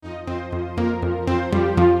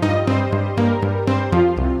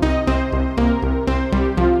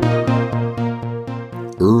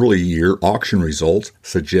auction results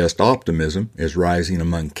suggest optimism is rising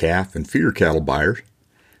among calf and feeder cattle buyers.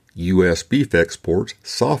 U.S. beef exports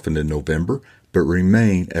softened in November but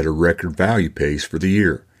remain at a record value pace for the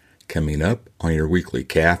year. Coming up on your weekly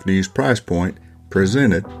Calf News Price Point,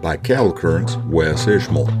 presented by Cattle Current's Wes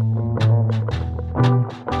Ishmael.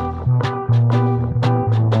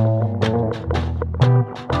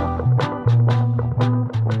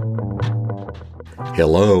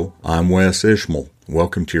 Hello, I'm Wes Ishmael.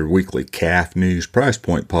 Welcome to your weekly Calf News Price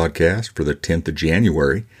Point podcast for the 10th of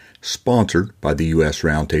January, sponsored by the U.S.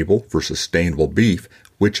 Roundtable for Sustainable Beef,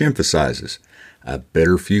 which emphasizes a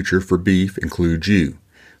better future for beef includes you.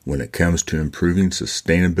 When it comes to improving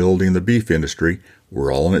sustainability in the beef industry,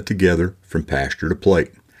 we're all in it together from pasture to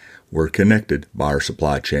plate. We're connected by our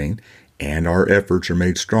supply chain, and our efforts are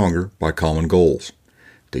made stronger by common goals.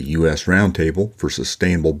 The U.S. Roundtable for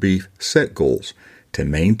Sustainable Beef set goals to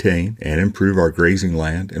maintain and improve our grazing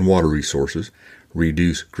land and water resources,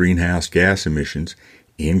 reduce greenhouse gas emissions,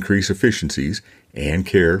 increase efficiencies, and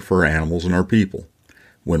care for our animals and our people.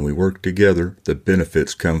 When we work together, the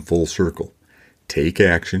benefits come full circle. Take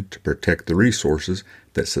action to protect the resources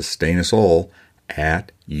that sustain us all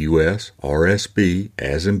at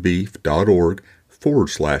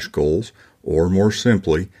usrsbbeef.org/goals, or more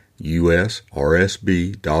simply, usrsb.org,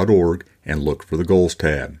 and look for the Goals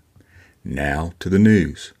tab. Now to the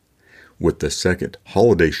news. With the second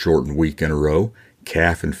holiday-shortened week in a row,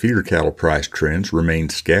 calf and feeder cattle price trends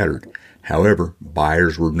remained scattered. However,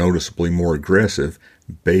 buyers were noticeably more aggressive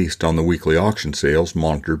based on the weekly auction sales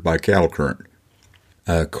monitored by Cattle Current.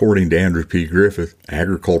 According to Andrew P. Griffith,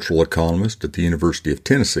 agricultural economist at the University of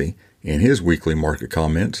Tennessee, in his weekly market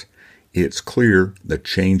comments, it's clear the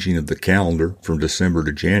changing of the calendar from December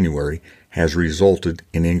to January has resulted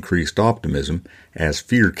in increased optimism as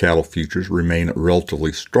feeder cattle futures remain at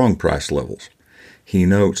relatively strong price levels. He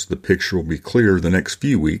notes the picture will be clearer the next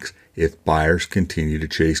few weeks if buyers continue to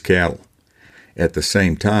chase cattle. At the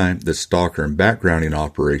same time that stocker and backgrounding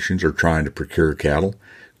operations are trying to procure cattle,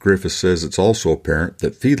 Griffith says it's also apparent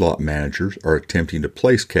that feedlot managers are attempting to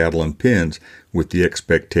place cattle in pens with the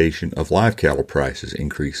expectation of live cattle prices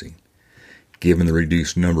increasing. Given the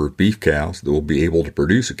reduced number of beef cows that will be able to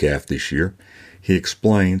produce a calf this year, he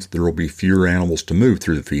explains there will be fewer animals to move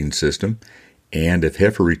through the feeding system, and if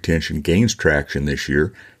heifer retention gains traction this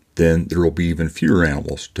year, then there will be even fewer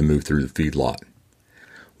animals to move through the feedlot.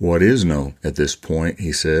 What is known at this point,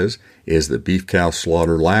 he says, is that beef cow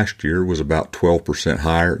slaughter last year was about 12%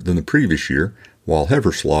 higher than the previous year, while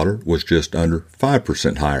heifer slaughter was just under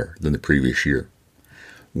 5% higher than the previous year.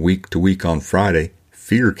 Week to week on Friday,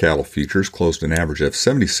 feeder cattle futures closed an average of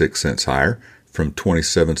 76 cents higher, from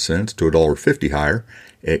 27 cents to $1.50 higher,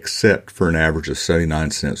 except for an average of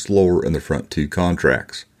 79 cents lower in the front two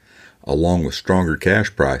contracts. Along with stronger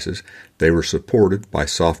cash prices, they were supported by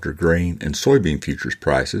softer grain and soybean futures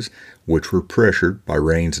prices, which were pressured by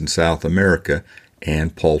rains in South America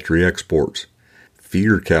and poultry exports.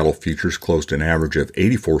 Feeder cattle futures closed an average of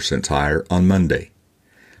 84 cents higher on Monday.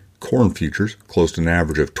 Corn futures closed an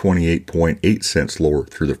average of 28.8 cents lower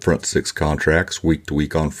through the front six contracts week to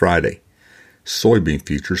week on Friday. Soybean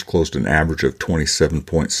futures closed an average of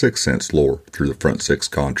 27.6 cents lower through the front six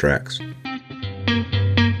contracts.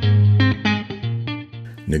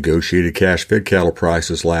 Negotiated cash-fed cattle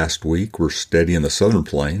prices last week were steady in the Southern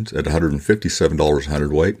Plains at $157 a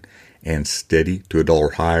hundredweight and steady to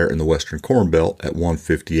 $1 higher in the Western Corn Belt at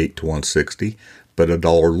 $158 to $160, but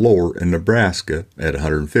 $1 lower in Nebraska at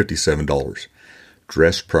 $157.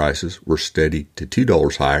 Dress prices were steady to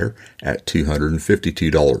 $2 higher at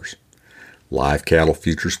 $252. Live cattle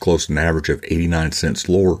futures closed an average of 89 cents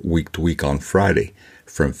lower week to week on Friday,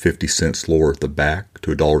 from 50 cents lower at the back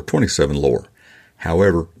to $1.27 lower.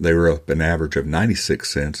 However, they were up an average of 96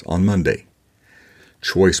 cents on Monday.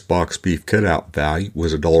 Choice box beef cutout value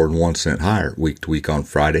was $1.01 higher week to week on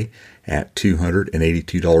Friday at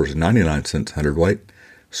 $282.99 hundredweight.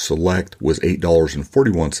 Select was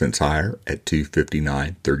 $8.41 higher at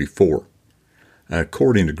 $259.34.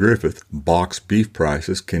 According to Griffith, box beef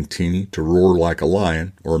prices continue to roar like a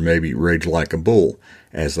lion, or maybe rage like a bull,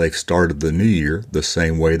 as they've started the new year the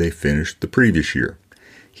same way they finished the previous year.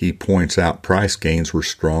 He points out price gains were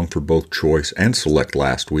strong for both Choice and Select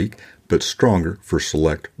last week, but stronger for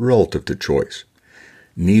Select relative to Choice.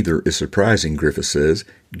 Neither is surprising, Griffith says,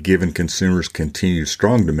 given consumers' continued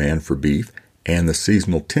strong demand for beef and the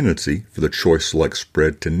seasonal tendency for the Choice Select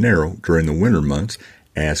spread to narrow during the winter months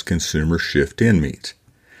as consumers shift in meats.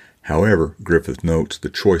 However, Griffith notes the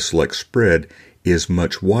Choice Select spread is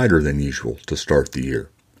much wider than usual to start the year.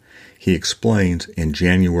 He explains in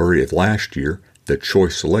January of last year, The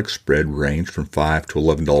Choice Select spread ranged from $5 to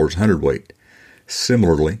 $11 a hundredweight.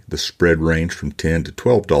 Similarly, the spread ranged from $10 to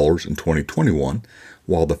 $12 in 2021,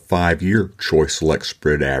 while the 5-year Choice Select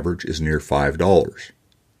spread average is near $5.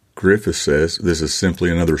 Griffith says this is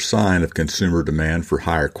simply another sign of consumer demand for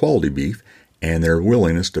higher quality beef and their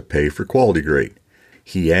willingness to pay for quality grade.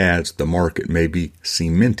 He adds the market may be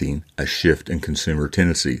cementing a shift in consumer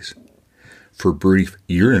tendencies. For brief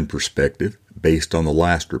year-end perspective, based on the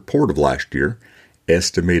last report of last year,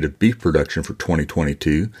 estimated beef production for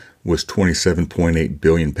 2022 was 27.8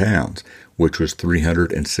 billion pounds, which was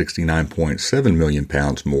 369.7 million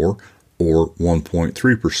pounds more, or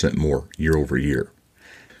 1.3% more year over year.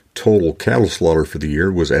 Total cattle slaughter for the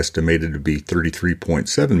year was estimated to be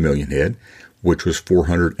 33.7 million head, which was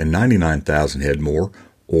 499,000 head more,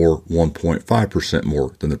 or 1.5%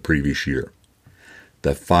 more than the previous year.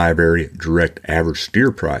 The 5-area direct average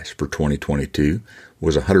steer price for 2022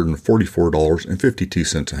 was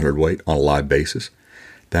 $144.52 a hundredweight on a live basis.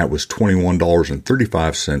 That was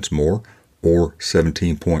 $21.35 more, or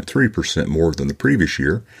 17.3% more than the previous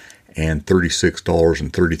year, and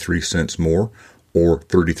 $36.33 more, or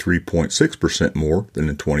 33.6% more than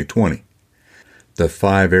in 2020. The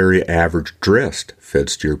 5-area average dressed fed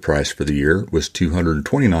steer price for the year was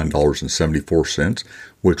 $229.74,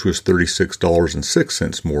 which was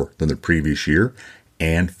 $36.06 more than the previous year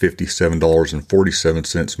and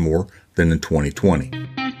 $57.47 more than in 2020.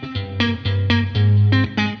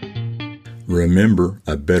 Remember,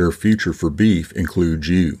 a better future for beef includes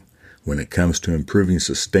you. When it comes to improving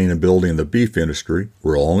sustainability in the beef industry,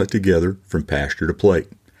 we're all in it together from pasture to plate.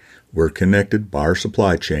 We're connected by our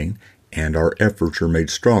supply chain, and our efforts are made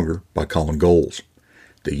stronger by common goals.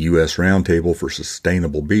 The U.S. Roundtable for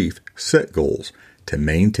Sustainable Beef set goals to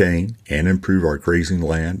maintain and improve our grazing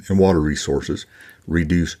land and water resources,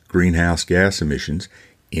 reduce greenhouse gas emissions,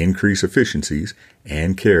 increase efficiencies,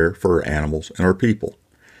 and care for our animals and our people.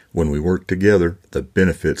 When we work together, the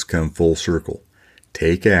benefits come full circle.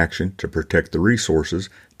 Take action to protect the resources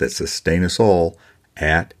that sustain us all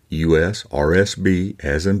at usrsbbeef.org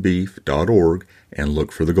and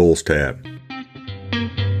look for the Goals tab.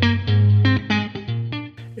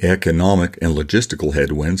 Economic and logistical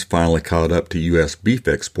headwinds finally caught up to U.S. beef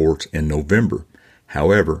exports in November.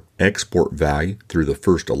 However, export value through the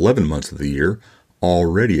first 11 months of the year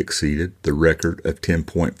already exceeded the record of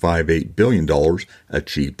 $10.58 billion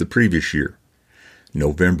achieved the previous year.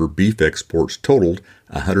 November beef exports totaled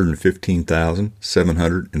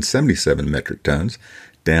 115,777 metric tons,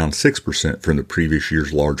 down 6% from the previous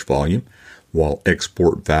year's large volume, while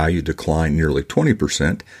export value declined nearly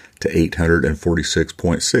 20% to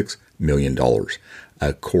 $846.6 million,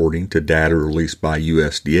 according to data released by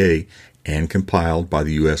USDA and compiled by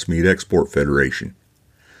the U.S. Meat Export Federation.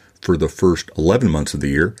 For the first 11 months of the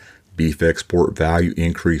year, beef export value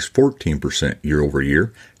increased 14% year over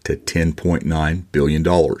year to $10.9 billion.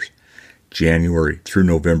 January through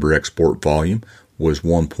November export volume was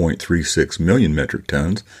 1.36 million metric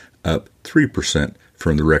tons, up 3%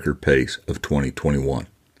 from the record pace of 2021.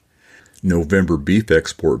 November beef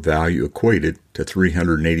export value equated to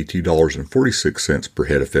 $382.46 per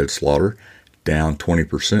head of fed slaughter, down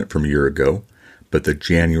 20% from a year ago, but the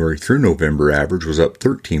January through November average was up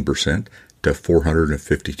 13% to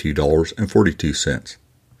 $452.42.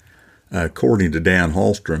 According to Dan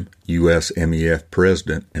Hallstrom, U.S. MEF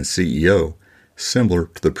President and CEO, similar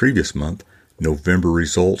to the previous month, November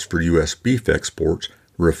results for U.S. beef exports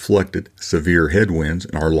reflected severe headwinds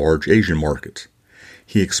in our large Asian markets.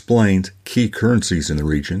 He explains key currencies in the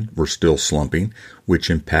region were still slumping, which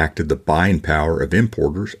impacted the buying power of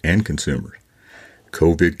importers and consumers.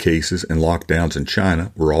 COVID cases and lockdowns in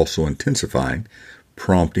China were also intensifying,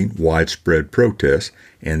 prompting widespread protests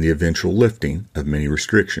and the eventual lifting of many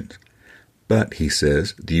restrictions. But, he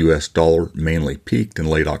says, the U.S. dollar mainly peaked in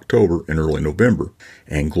late October and early November,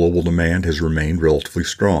 and global demand has remained relatively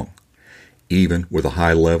strong. Even with a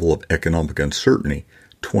high level of economic uncertainty,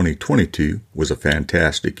 2022 was a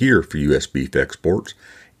fantastic year for U.S. beef exports,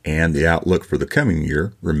 and the outlook for the coming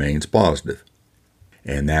year remains positive.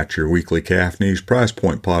 And that's your weekly Calf News Price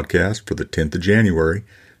Point podcast for the 10th of January,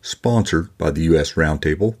 sponsored by the U.S.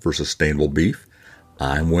 Roundtable for Sustainable Beef.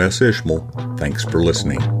 I'm Wes Ishmael. Thanks for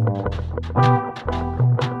listening.